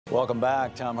Welcome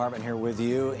back. Thom Hartmann here with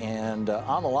you. And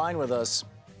on the line with us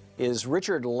is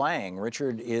Richard Lang.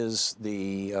 Richard is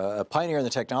the pioneer in the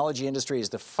technology industry. He's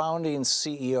the founding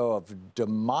CEO of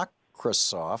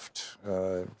Democrasoft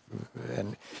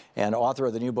and author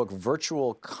of the new book,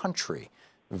 Virtual Country.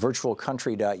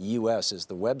 Virtualcountry.us is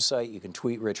the website. You can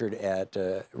tweet Richard at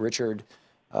Richard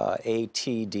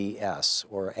ATDS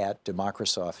or at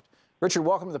Democrasoft. Richard,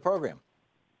 welcome to the program.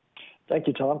 Thank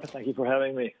you, Tom. Thank you for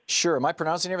having me. Sure. Am I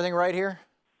pronouncing everything right here?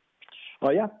 Oh,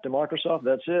 yeah. Democrasoft,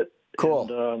 that's it. Cool.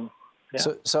 And,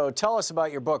 yeah. So tell us about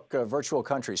your book, Virtual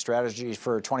Country, Strategies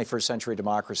for 21st Century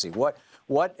Democracy. What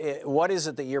is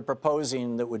it that you're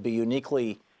proposing that would be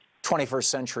uniquely 21st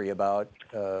century about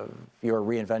your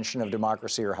reinvention of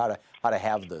democracy, or how to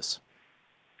have this?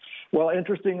 Well,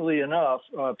 interestingly enough,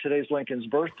 today's Lincoln's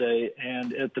birthday,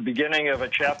 and at the beginning of a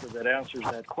chapter that answers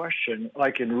that question,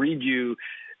 I can read you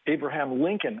Abraham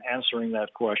Lincoln answering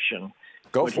that question.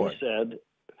 Go for it.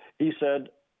 He said,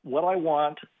 "What I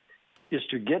want is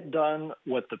to get done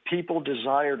what the people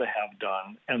desire to have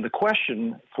done. And the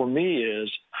question for me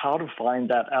is how to find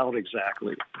that out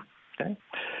exactly." Okay?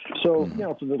 So,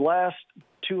 for the last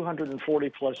 240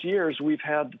 plus years, we've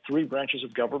had three branches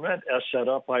of government as set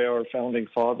up by our founding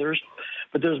fathers.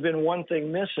 But there's been one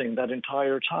thing missing that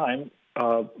entire time,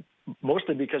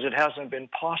 mostly because it hasn't been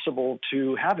possible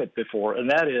to have it before, and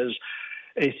that is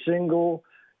a single,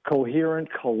 coherent,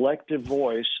 collective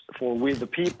voice for we the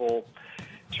people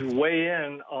to weigh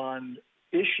in on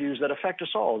issues that affect us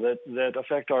all, that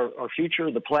affect our future,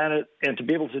 the planet, and to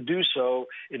be able to do so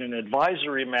in an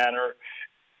advisory manner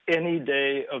any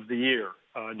day of the year,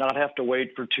 not have to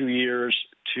wait for 2 years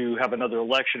to have another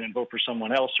election and vote for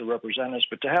someone else to represent us,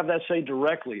 but to have that say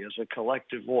directly as a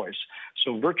collective voice.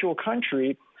 So Virtual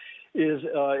Country is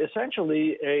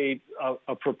essentially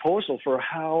a proposal for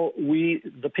how we,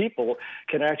 the people,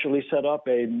 can actually set up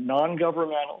a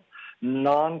non-governmental,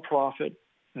 non-profit,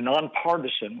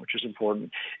 nonpartisan, which is important,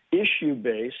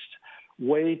 issue-based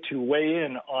way to weigh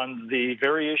in on the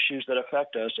very issues that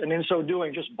affect us, and in so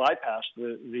doing, just bypass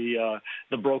the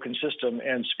broken system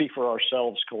and speak for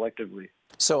ourselves collectively.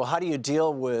 So how do you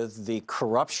deal with the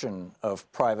corruption of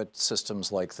private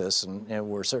systems like this? And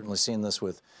we're certainly seeing this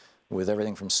with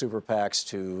everything from super PACs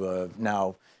to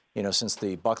now, since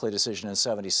the Buckley decision in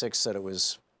 '76 said it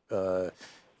was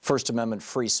First Amendment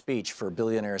free speech for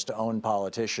billionaires to own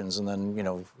politicians, and then,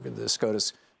 the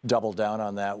SCOTUS doubled down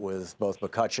on that with both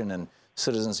McCutcheon and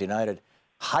Citizens United.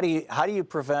 How do you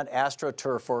prevent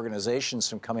AstroTurf organizations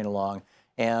from coming along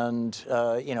and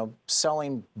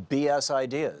selling BS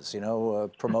ideas,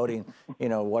 promoting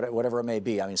whatever it may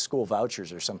be? I mean, school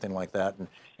vouchers or something like that,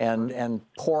 and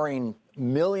pouring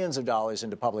millions of dollars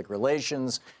into public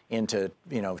relations, into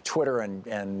Twitter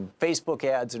and Facebook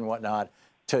ads and whatnot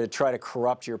to try to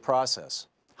corrupt your process.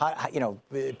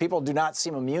 People do not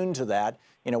seem immune to that.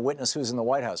 Witness who's in the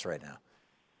White House right now.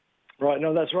 Right.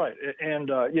 No, that's right. And,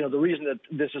 the reason that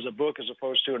this is a book as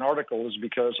opposed to an article is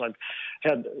because I've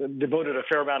had devoted a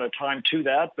fair amount of time to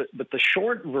that. But the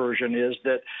short version is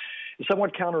that it's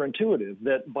somewhat counterintuitive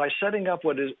that by setting up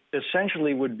what is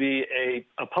essentially would be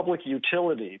a public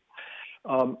utility,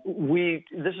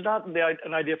 this is not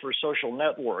an idea for a social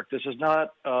network. This is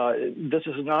not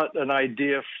an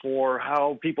idea for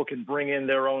how people can bring in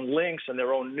their own links and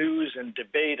their own news and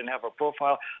debate and have a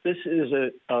profile. This is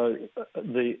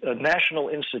a national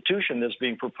institution that's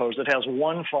being proposed that has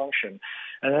one function,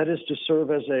 and that is to serve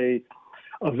as a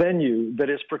venue that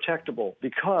is protectable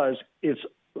because it's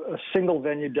a single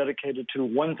venue dedicated to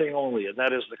one thing only, and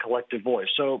that is the collective voice.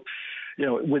 So,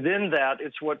 within that,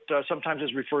 it's what sometimes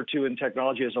is referred to in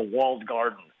technology as a walled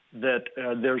garden, that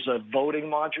there's a voting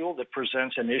module that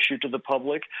presents an issue to the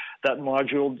public. That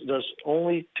module does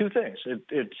only two things.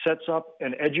 It sets up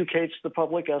and educates the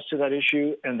public as to that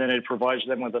issue, and then it provides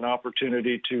them with an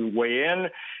opportunity to weigh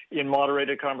in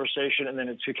moderated conversation, and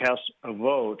then to cast a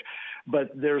vote.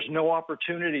 But there's no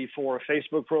opportunity for a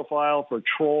Facebook profile, for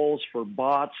trolls, for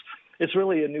bots. It's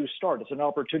really a new start. It's an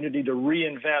opportunity to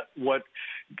reinvent what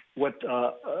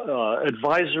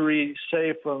advisory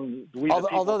say from we the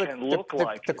people can look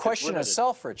like. The question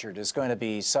itself, Richard, is going to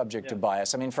be subject to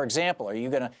bias. I mean, for example, if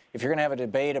you're going to have a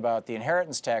debate about the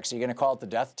inheritance tax, are you going to call it the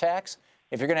death tax?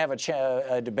 If you're going to have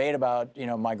a debate about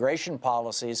migration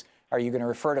policies, are you going to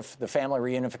refer to the family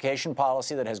reunification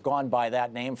policy that has gone by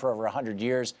that name for over 100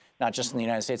 years, not just in the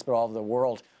United States but all over the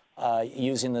world?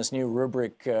 Using this new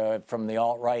rubric from the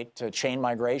alt-right to chain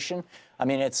migration. I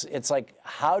mean, it's like,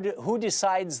 who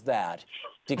decides that?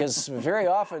 Because very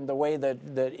often the way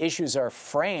that issues are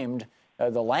framed,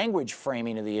 the language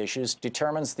framing of the issues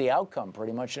determines the outcome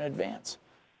pretty much in advance.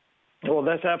 Well,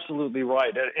 that's absolutely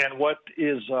right. And what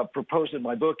is proposed in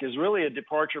my book is really a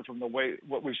departure from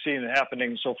what we've seen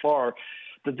happening so far,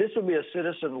 that this will be a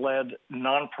citizen-led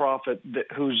nonprofit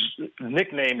whose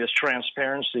nickname is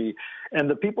Transparency. And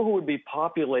the people who would be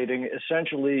populating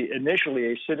essentially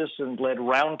initially a citizen-led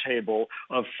roundtable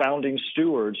of founding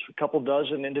stewards, a couple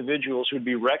dozen individuals who'd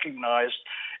be recognized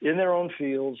in their own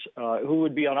fields, who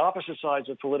would be on opposite sides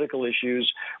of political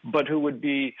issues, but who would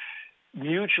be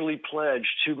mutually pledged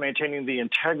to maintaining the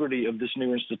integrity of this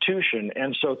new institution.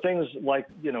 And so things like,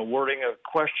 wording of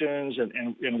questions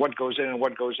and what goes in and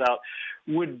what goes out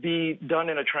would be done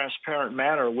in a transparent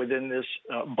manner within this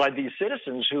by these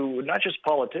citizens who, not just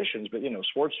politicians, but,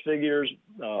 sports figures,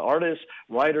 artists,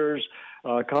 writers,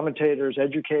 commentators,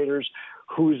 educators,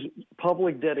 whose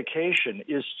public dedication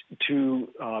is to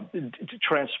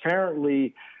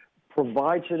transparently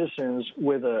provide citizens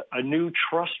with a new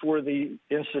trustworthy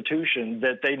institution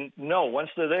that they know once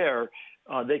they're there,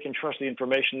 they can trust the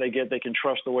information they get, they can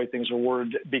trust the way things are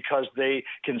worded because they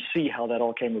can see how that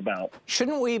all came about.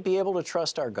 Shouldn't we be able to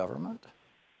trust our government?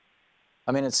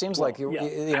 I mean, it seems like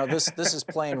this is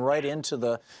playing right into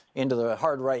the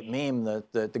hard right meme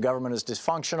that the government is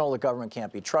dysfunctional, the government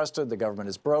can't be trusted, the government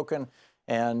is broken,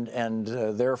 and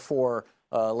therefore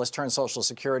let's turn Social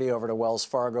Security over to Wells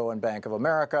Fargo and Bank of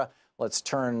America. Let's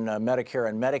turn Medicare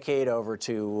and Medicaid over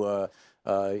to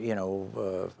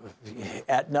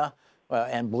Aetna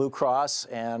and Blue Cross,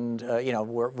 and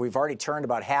we've already turned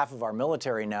about half of our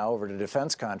military now over to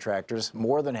defense contractors,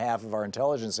 more than half of our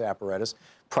intelligence apparatus,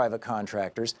 private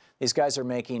contractors. These guys are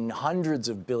making hundreds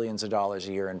of billions of dollars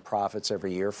a year in profits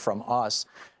every year from us.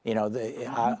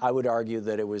 I would argue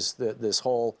that it was this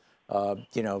whole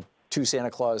two Santa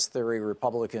Claus theory,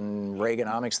 Republican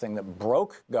Reaganomics thing that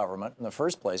broke government in the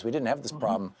first place. We didn't have this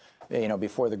problem,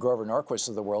 before the Grover Norquists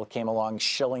of the world came along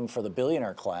shilling for the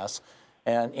billionaire class.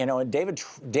 And, and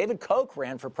David Koch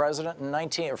ran for president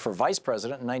for vice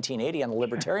president in 1980 on the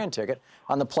Libertarian ticket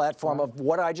on the platform of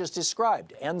what I just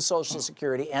described, end Social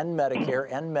Security, end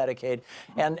Medicare, end Medicaid.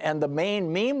 And the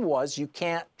main meme was you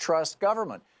can't trust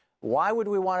government. Why would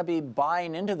we want to be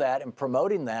buying into that and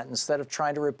promoting that instead of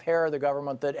trying to repair the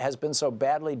government that has been so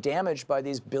badly damaged by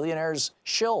these billionaires'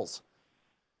 shills?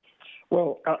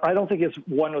 Well, I don't think it's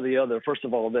one or the other, first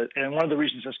of all. And one of the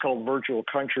reasons it's called virtual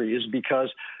country is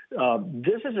because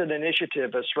this is an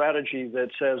initiative, a strategy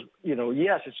that says,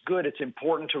 yes, it's good, it's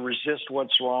important to resist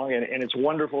what's wrong, and it's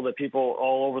wonderful that people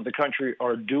all over the country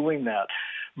are doing that.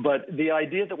 But the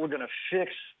idea that we're going to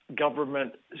fix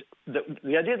government,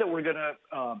 the idea that we're going to,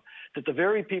 that the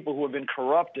very people who have been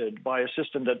corrupted by a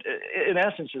system that in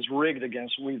essence is rigged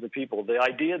against we the people, the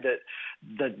idea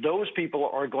that those people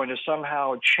are going to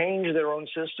somehow change their own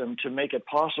system to make it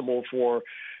possible for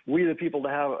we the people to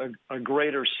have a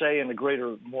greater say and a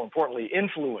greater, more importantly,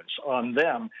 influence on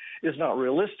them is not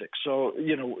realistic. So,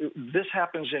 this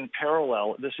happens in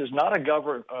parallel. This is not a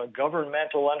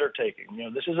governmental undertaking.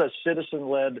 This is a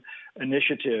citizen-led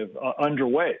initiative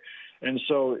underway. And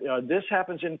so this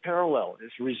happens in parallel.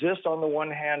 It's resist on the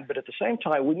one hand, but at the same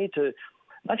time, we need to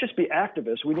not just be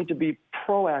activists, we need to be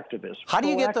proactivists. How do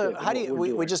you get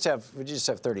we just have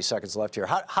 30 seconds left here.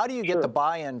 How do you get the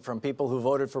buy-in from people who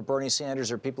voted for Bernie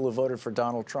Sanders or people who voted for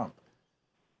Donald Trump?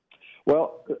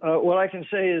 Well, what I can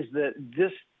say is that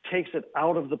this takes it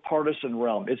out of the partisan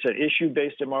realm. It's an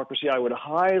issue-based democracy. I would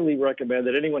highly recommend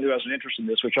that anyone who has an interest in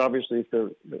this, which obviously if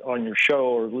they're on your show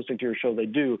or listening to your show, they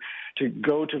do, to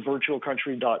go to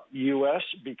virtualcountry.us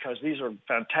because these are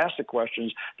fantastic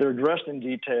questions. They're addressed in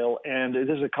detail, and it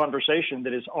is a conversation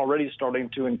that is already starting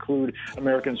to include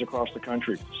Americans across the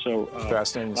country. So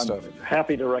fascinating stuff.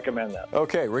 Happy to recommend that.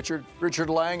 Okay, Richard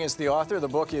Lang is the author. The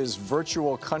book is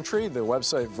Virtual Country, the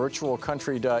website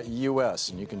virtualcountry.us,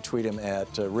 and you can tweet him at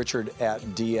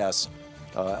Richard@DS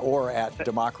or at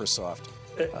Democrasoft.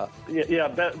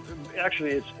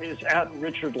 Actually, it's at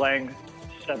Richard Lang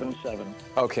 77.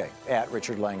 Okay, at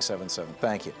Richard Lang 77.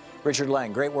 Thank you. Richard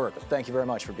Lang, great work. Thank you very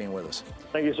much for being with us.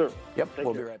 Thank you, sir. Yep,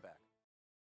 we'll be right back.